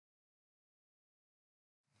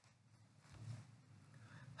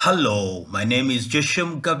Hello, my name is Joshua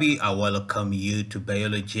Mugabi. I welcome you to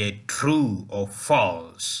Biology True or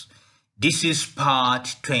False. This is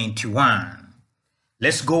part 21.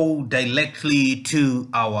 Let's go directly to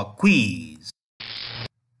our quiz.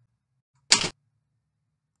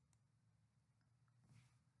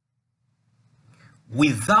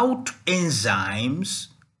 Without enzymes,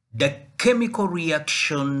 the chemical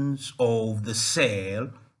reactions of the cell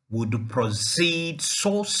would proceed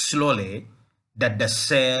so slowly that the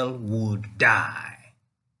cell would die.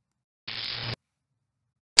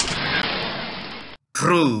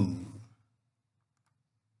 True.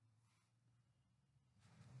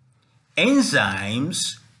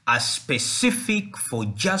 Enzymes are specific for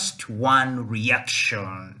just one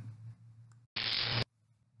reaction.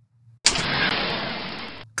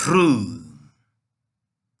 True.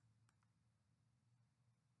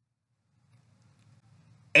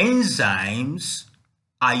 Enzymes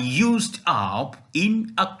are used up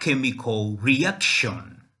in a chemical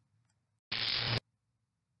reaction.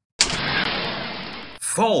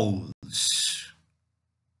 False.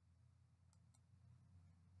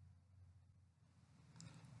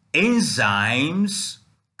 Enzymes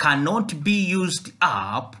cannot be used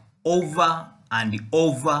up over and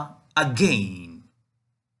over again.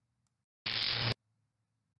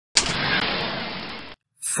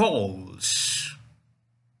 False.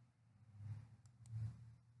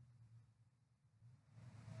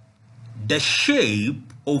 The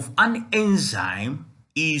shape of an enzyme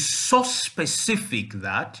is so specific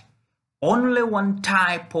that only one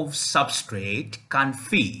type of substrate can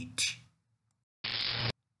fit.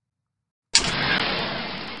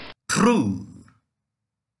 True.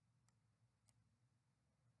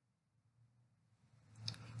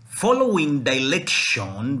 Following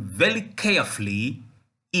direction very carefully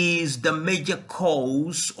is the major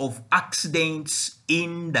cause of accidents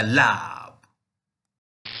in the lab.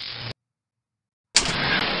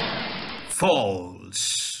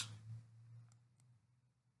 False.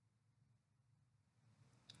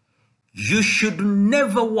 You should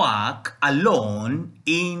never work alone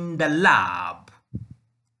in the lab.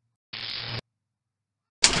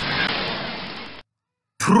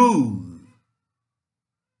 True.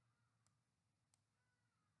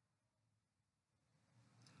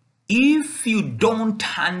 If you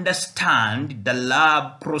don't understand the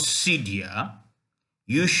lab procedure,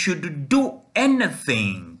 you should do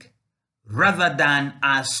anything rather than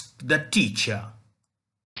ask the teacher.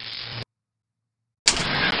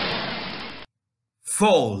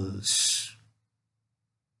 False.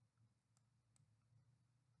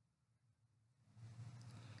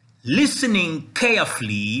 Listening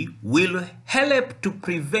carefully will help to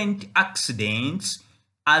prevent accidents,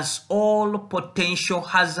 as all potential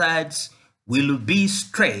hazards will be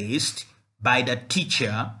stressed by the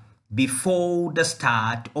teacher before the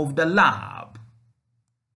start of the lab.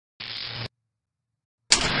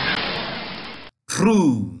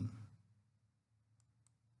 True.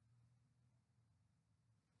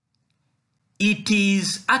 It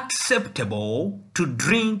is acceptable to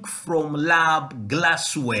drink from lab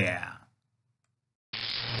glassware.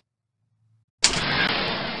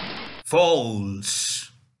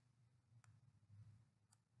 False.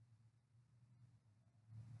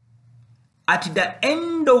 At the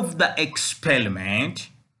end of the experiment,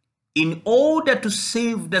 in order to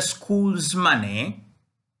save the school's money,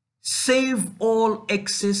 save all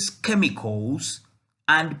excess chemicals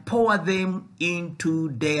and pour them into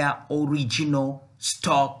their original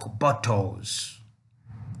stock bottles.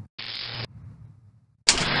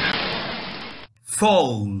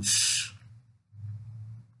 False.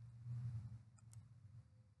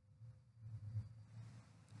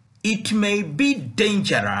 It may be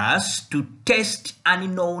dangerous to test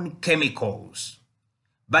unknown chemicals,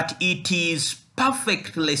 but it is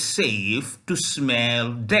perfectly safe to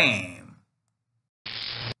smell them.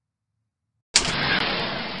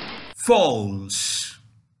 False.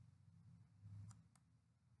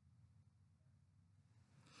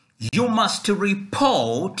 You must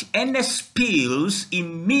report any spills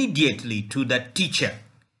immediately to the teacher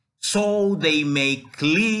so they may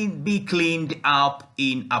be cleaned up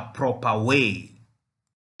in a proper way.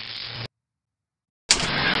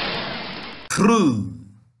 True.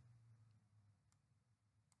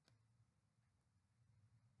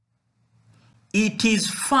 It is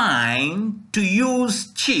fine to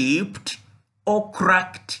use chipped or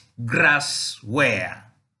cracked glassware.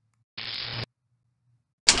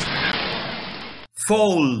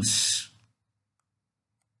 False.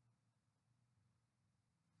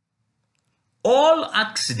 All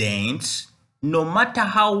accidents, no matter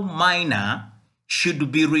how minor,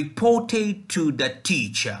 should be reported to the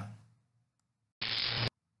teacher.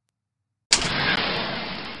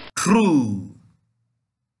 True.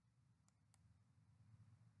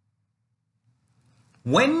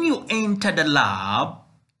 When you enter the lab,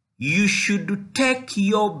 you should take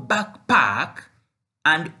your backpack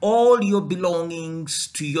and all your belongings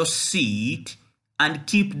to your seat and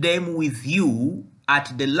keep them with you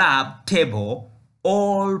at the lab table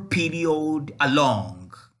all period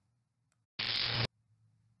along.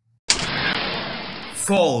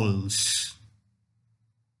 False.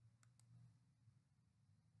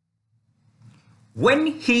 When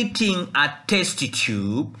heating a test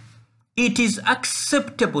tube, it is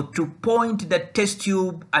acceptable to point the test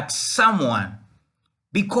tube at someone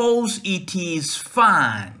because it is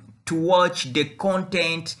fun to watch the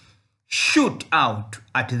content shoot out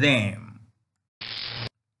at them.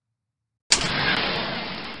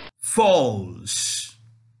 False.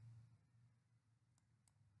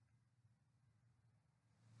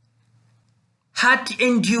 Heart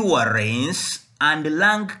endurance and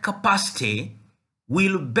lung capacity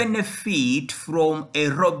will benefit from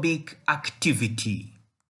aerobic activity.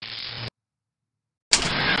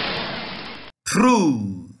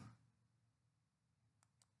 True.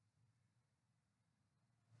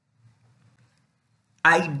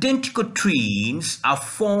 Identical twins are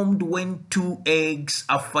formed when two eggs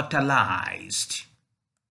are fertilized.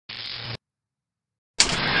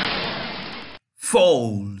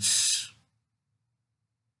 False.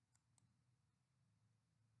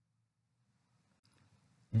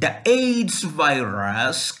 The AIDS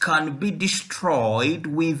virus can be destroyed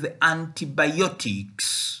with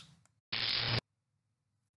antibiotics.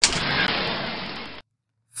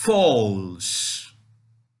 False.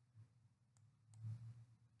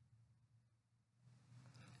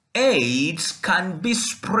 AIDS can be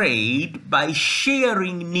spread by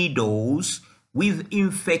sharing needles with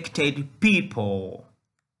infected people.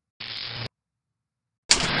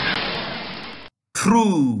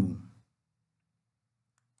 True.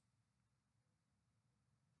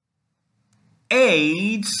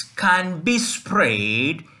 AIDS can be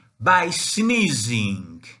spread by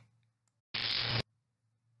sneezing.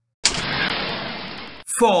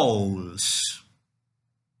 False.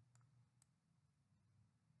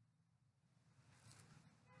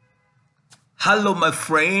 Hello, my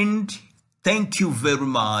friend. Thank you very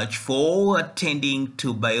much for attending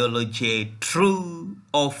to Biology True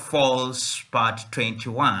or False Part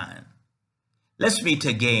 21. Let's meet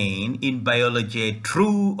again in Biology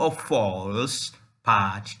True or False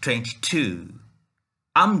Part 22.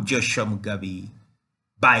 I'm Joshua Mugabi.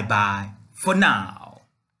 Bye-bye for now.